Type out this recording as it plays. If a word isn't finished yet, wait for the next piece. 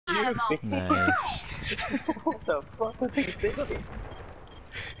Nice. What the fuck was he thinking?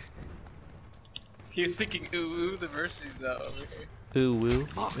 He was thinking, ooh, the Mercy's over here. Ooh woo,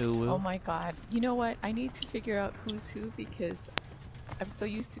 ooh woo. Oh my god. You know what? I need to figure out who's who because I'm so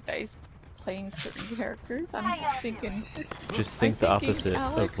used to guys playing certain characters. I'm thinking. Just think the opposite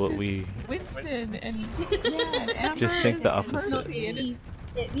Alex of what is we. Winston and yeah, and Amber Just think is the opposite. Mercy, and it's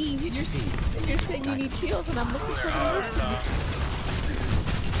and you're saying you need heals, and I'm looking for the Mercy.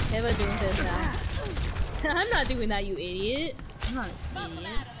 Never doing this now. I'm not doing that, you idiot. I'm not an idiot.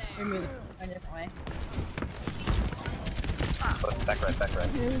 You're moving a different way. Back right.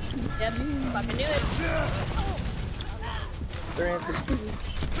 Yep, fucking do it.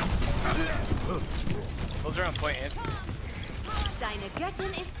 Soldier on point, Anthony.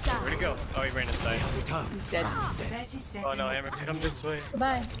 Where'd he go? Oh, he ran inside. He's dead. Oh no, Amber, come this way.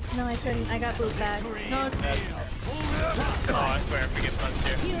 Goodbye. No, I couldn't. I got boot back. No, Oh, I swear, if we get punched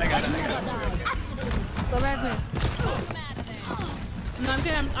here. I got it. go back me. No, I'm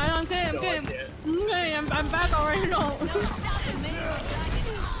good. I'm good. I'm back already. No.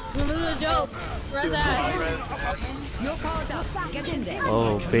 This is a joke. Where's that?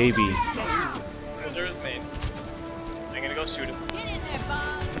 Oh baby. Soldier is main. I'm gonna go shoot him.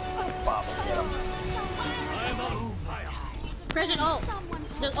 Christian, ult.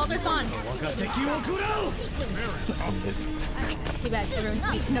 Just ult their spawn. I missed. Too bad.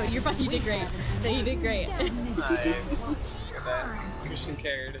 Everyone's no, you're fine. You did great. No, you did great. Nice. Look at that. Christian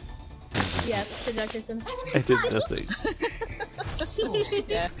carried us. Yes, good job, Kristen. I did nothing.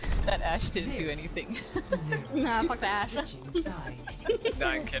 Yeah, that Ash didn't do anything. Nah, fuck that. No,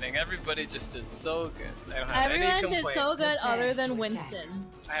 I'm kidding. Everybody just did so good. I don't have any Everyone did complaints. so good other than Winston.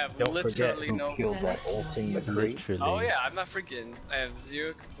 I have Don't forget literally who no killed that complaints. old thing McCree. Literally. Oh yeah, I'm not forgetting. I have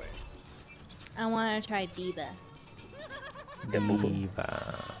 0 complaints. I wanna try Diva.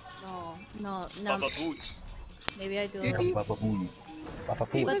 Diva. No. Baba Boot. Maybe I do. Do Diva. Papa Booey. Papa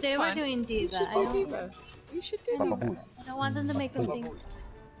Booey. But they were fun. doing Diva. You should do Diva. You should do Papa Diva. Booey. I don't want them to make them think.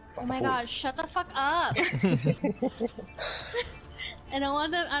 Oh my Papa god, shut the fuck up! I don't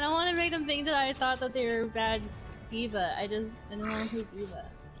want to make them think that I thought that they were bad Diva. I don't want to do Diva.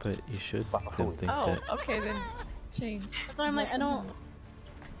 But you should Papa then Booey. think Oh, that. okay then. Change. That's why I'm like, I don't.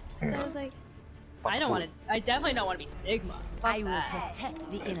 So I was like, I don't want to. I definitely don't want to be Sigma. Fuck I will that.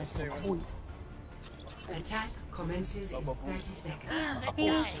 protect the innocent. Attack commences in 30 seconds.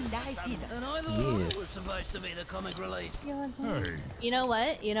 Yes. Supposed to be the comic relief. You know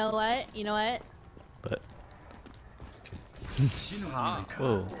what? You know what? You know what? But.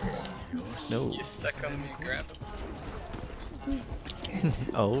 Whoa. No. You suck him, you grab him.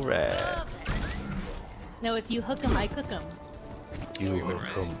 Alright. No, it's you hook 'em, I cook 'em. You will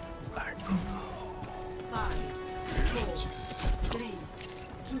come. 5, 4, 3,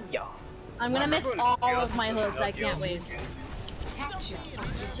 2, I'm gonna miss all of my hooks. I can't wait. capture.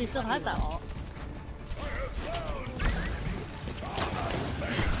 She still has that ult.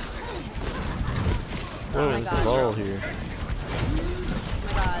 Whoa, my there's a God. ball here.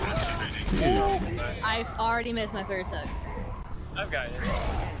 Oh my god. Dude. I've already missed my first hook. I've got you.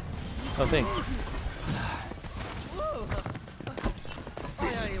 Oh, thanks. Oh,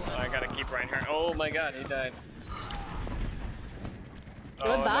 I gotta keep right here. Oh my god, he died.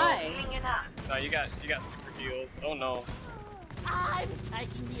 Oh, Goodbye. No, you got super heals. Oh no. I'm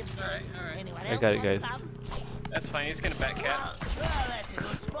taking the Alright. Anyone I else got it, want guys. some? That's fine, he's gonna back cap. Oh, that's a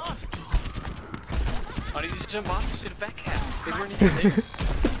good spot. Oh, did you just jump off? You should have back cap. They weren't even there.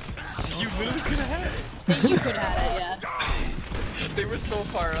 You literally could have had it. You could have had it, yeah. They were so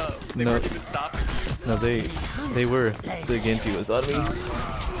far up. They No. weren't even stopping you. No, they were. The Genji was on me.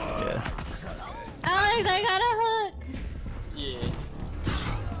 Yeah. Alex, I got a hook. Yeah.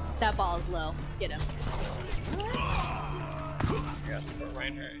 That ball is low. Get him. I got support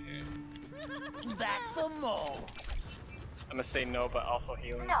right here. Back for more. I'm gonna say no, but also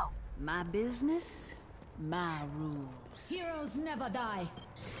healing. No. My business, my rules. Heroes never die.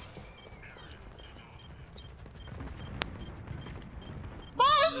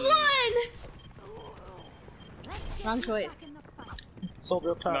 Balls one. Wrong choice.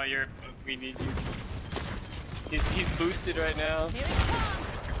 Soldier up top. No, we need you. He's boosted right now.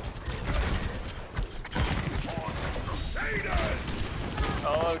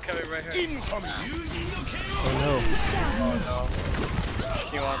 Oh, coming right here. Oh no. Oh no.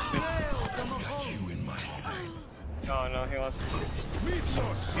 He wants me. Oh no, he wants me.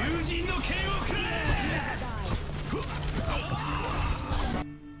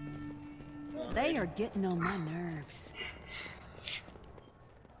 They are getting on my nerves.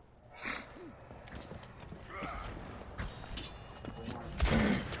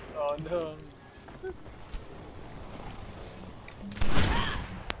 Oh no.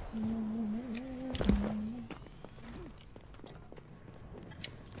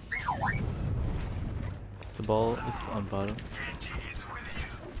 The ball is on bottom.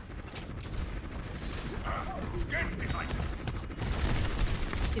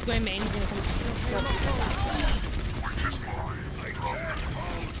 He's going main, he's gonna come.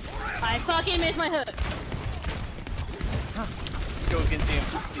 I fucking missed my hook. Go against him.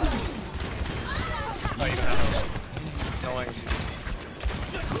 Oh, you don't have no one.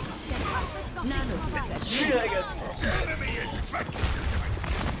 Shit, I guess.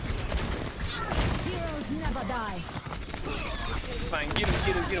 Heroes never die. It's fine. Get him,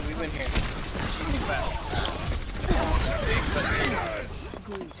 get him, get him. We win here. This is easy fast.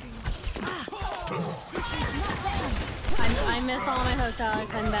 I missed all my hooks,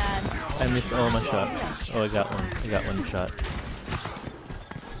 Alex. I'm bad. I missed all my shots. Oh, I got one. I got one shot.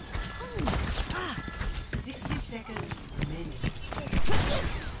 60 seconds remaining.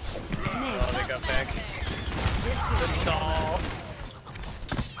 Oh, they got back. The stall.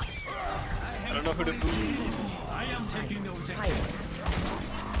 I don't know who to boost.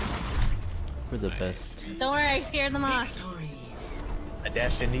 We're the best. Don't worry, I scared them off. I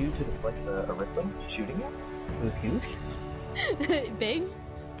dashed into you to deflect the Arithma shooting it. It was huge. Big?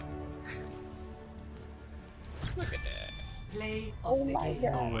 Look at that. Play of the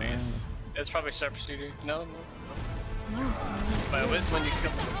game. Always. It's probably sharpshooter. No, no. But it was when you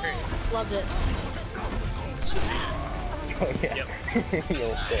killed the crate. Loved it. Should be. Oh yeah. Yep.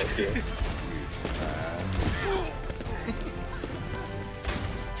 You'll stay here.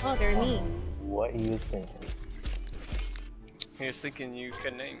 Oh, they're mean. What he was thinking. He was thinking you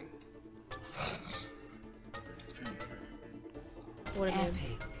could name. What a dude.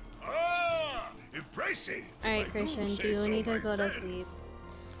 Epic. Ah, impressive. Alright, Christian, do you need to go to sleep?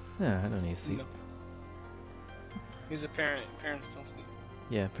 Yeah, I don't need sleep. No. He's a parent. Parents don't sleep.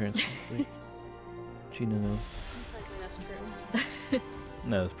 Yeah, parents don't sleep. Gina knows. That's true.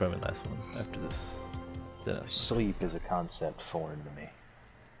 No, it's probably the last one after this. Then I'll Sleep is a concept foreign to me.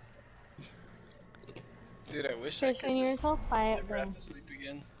 Dude, I wish I Christian, could you're just so quiet, never bro. have to sleep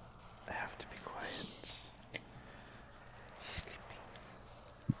again. I have to be quiet.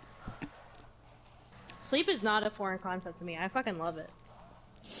 Sleep is not a foreign concept to me. I fucking love it.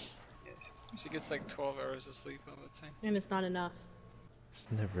 She gets like 12 hours of sleep, I would say. And it's not enough. It's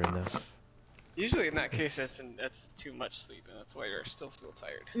never enough. Usually in that case, that's too much sleep, and that's why you still feel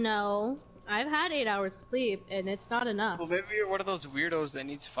tired. No. I've had 8 hours of sleep, and it's not enough. Well, maybe you're one of those weirdos that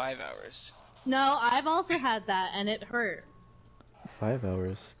needs 5 hours. No, I've also had that, and it hurt. 5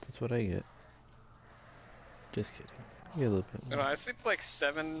 hours. That's what I get. Just kidding. You get a little bit No, more. I sleep like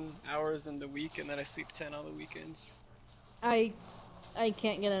 7 hours in the week, and then I sleep 10 on the weekends. I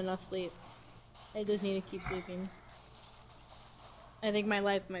can't get enough sleep. I just need to keep sleeping. I think my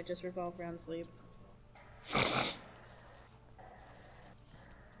life might just revolve around sleep.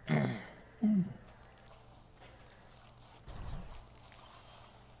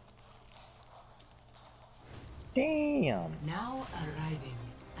 Damn. Now arriving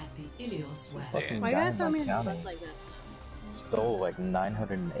at the Ilios well. Fucking Why you guy gotta throw me in the county bus like that? stole like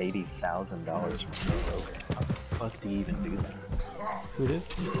 $980,000 from the rover. How the fuck do you even do that? Who did?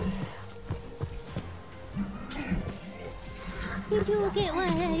 Did you get what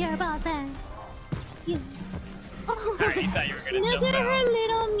I hear about that? You... Oh, I already thought you were gonna look jump at her out.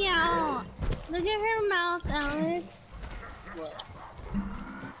 little meow. Look at her mouth, Alex. What?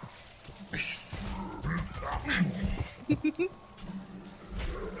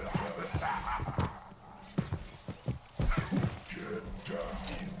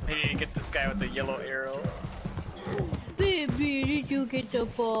 I need to get this guy with the yellow arrow. Baby, did you get the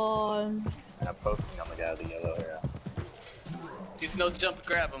ball? And I'm focusing on the guy with the yellow arrow. He's no jump,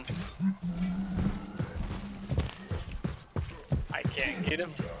 grab him. I can't get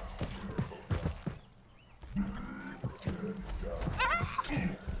him.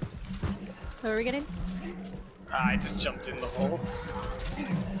 What are we getting? I just jumped in the hole.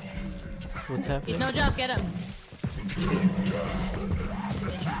 What's happening? He's no jump, get him.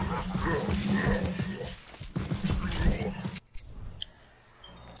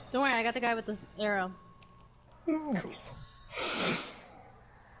 Don't worry, I got the guy with the arrow. Nice.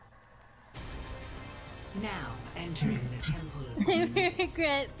 Now entering the temple of I Luminous.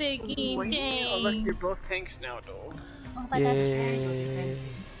 regret thinking Oh look, you're both tanks now, dog. Oh, but that's Prepare your Yay.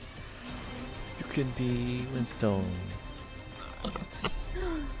 defenses. You can be Winstone.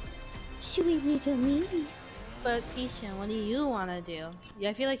 Should we leave to me? But Keisha, what do you want to do? Yeah,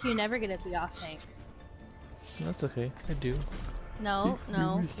 I feel like you never get to be off tank. That's okay. I do. No,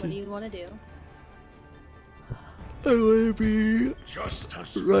 no. What do you want to do? I wanna be Just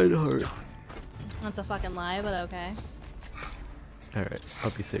as Reinhardt. That's a fucking lie, but okay. Alright,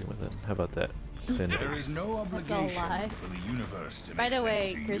 I'll be Sigma then. How about that? Send There it. is no That's all obligation lie. for the universe to By make the sense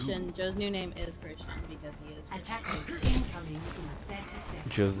way, to you. Christian, Joe's new name is Christian because he is Christian. Attackers incoming in 30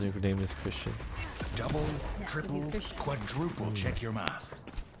 seconds. Joe's new name is Christian. Double, triple, he's Christian. quadruple check your math.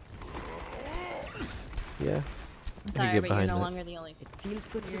 Yeah. I Sorry, can get but you're behind no that. longer the only. Feels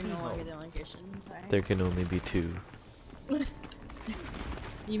good to You're be no longer home. the only Christian. Sorry. There can only be two.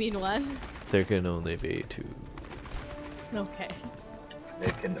 You mean one? There can only be two. Okay.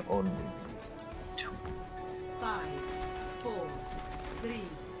 There can only 5, 4, 3,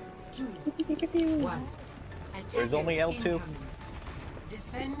 2, 1. There's only Attackers L2. incoming.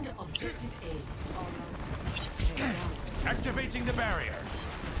 Defend objective A. Activating the barrier.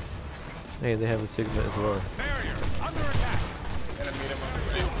 Hey, they have a Sigma as well. Barrier under attack. Gotta meet him on the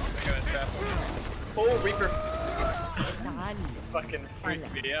way. I gotta trap him. Oh, Reaper! Fucking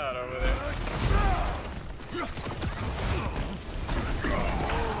freaked me out over there.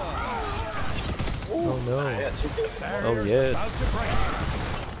 Oh no. Barrier Oh yes. about to break.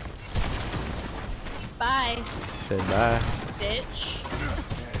 Bye, Said bye. bitch.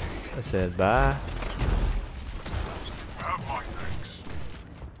 I said bye.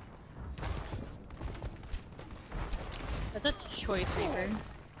 That's a choice, Reaper.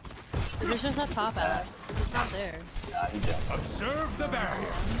 There's just a top out. It's not there. Observe the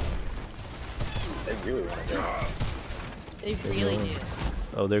barrier. They really want to go. They really do.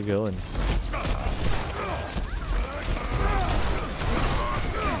 Oh, they're going.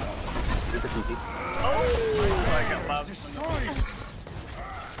 Super easy. Oh, I got loud. Destroyed.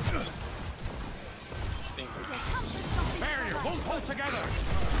 Barrier won't hold together.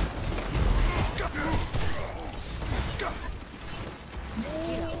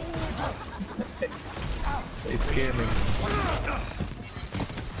 They scare me.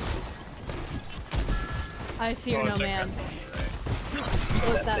 I fear no man.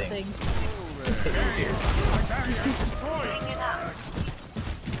 What's that thing? Barrier destroyed.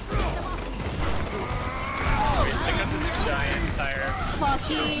 Check out this giant tire.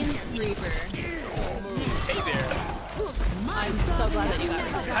 Fucking Reaper. Hey there. I'm so glad that you got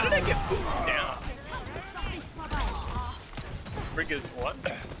Reaper. How did I get moved down? Frig is what?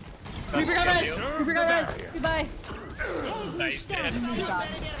 Reaper got us! Reaper got us! Goodbye! Nice, dead.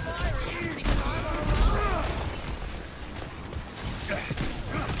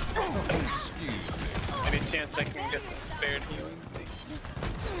 Any chance I can get some spared healing?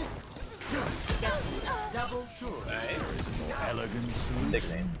 Double Nice. Elegance. Sick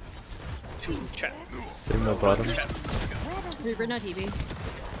name. Two trap. Sigma bottom. Reaper, no TV.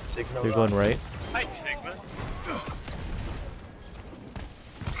 Signal. They're going right. Hi, Sigma.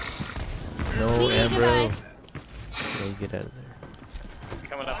 No, See, Ambro. goodbye. Okay, get out of there.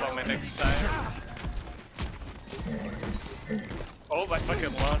 Coming up on my next tire. Oh, my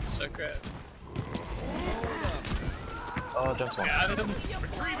fucking launch, crap. Oh, jump one. Got him.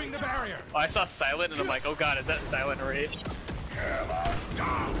 Retrieving the barrier. Oh, I saw Silent and I'm like, oh god, is that Silent Raid?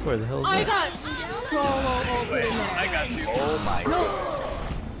 Where the hell is I that? got solo Wait, opening. I got you. Oh my god.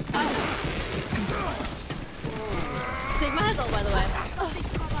 Sigma has ult, by the way.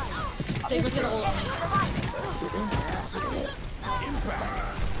 Sigma's gonna ult.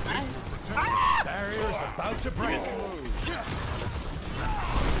 Barrier's about to break.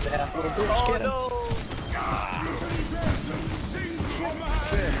 Yeah, little bitch, Oh get him. no!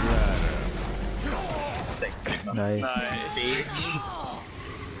 Thanks, Sigma. Nice. Nice.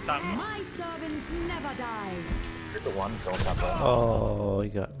 Top. My servants never die. You're the one, don't top left. Oh, he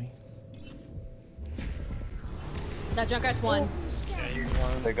got me. That Junkrat's one. Yeah, he's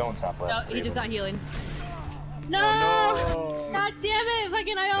one. They're going top No, left. he three just of got healing. No! Oh, no. God damn it!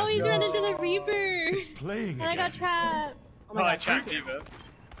 Fucking, I always run into the Reaper! Playing And I got again. trapped! Oh Oh, my I god. trapped you, though. them.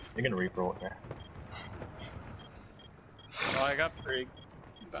 You're gonna reroll it there. Oh, I got Brig.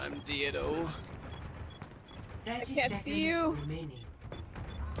 I'm Dieto. 30 can't seconds see you. remaining.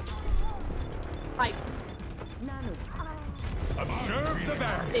 Hi. Observe the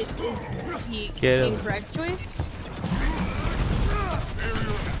barrier. Is the Get him. incorrect choice?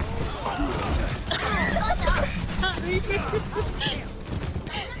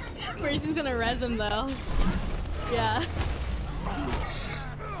 Grace is gonna res him though. Yeah.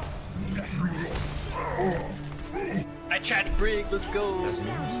 I trapped Brig, let's go! It's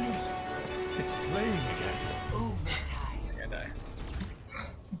playing again. Overtime. I gotta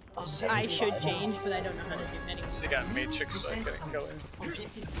die. I should change, but I don't know how to do anyway. She got Matrix, so I couldn't kill her.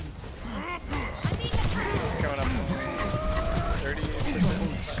 Objective Coming up. You can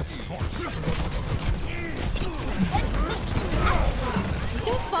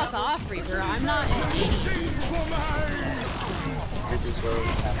fuck off, Reaper. I'm not an idiot.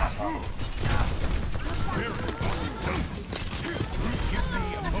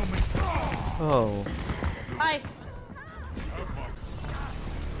 Oh. Hi.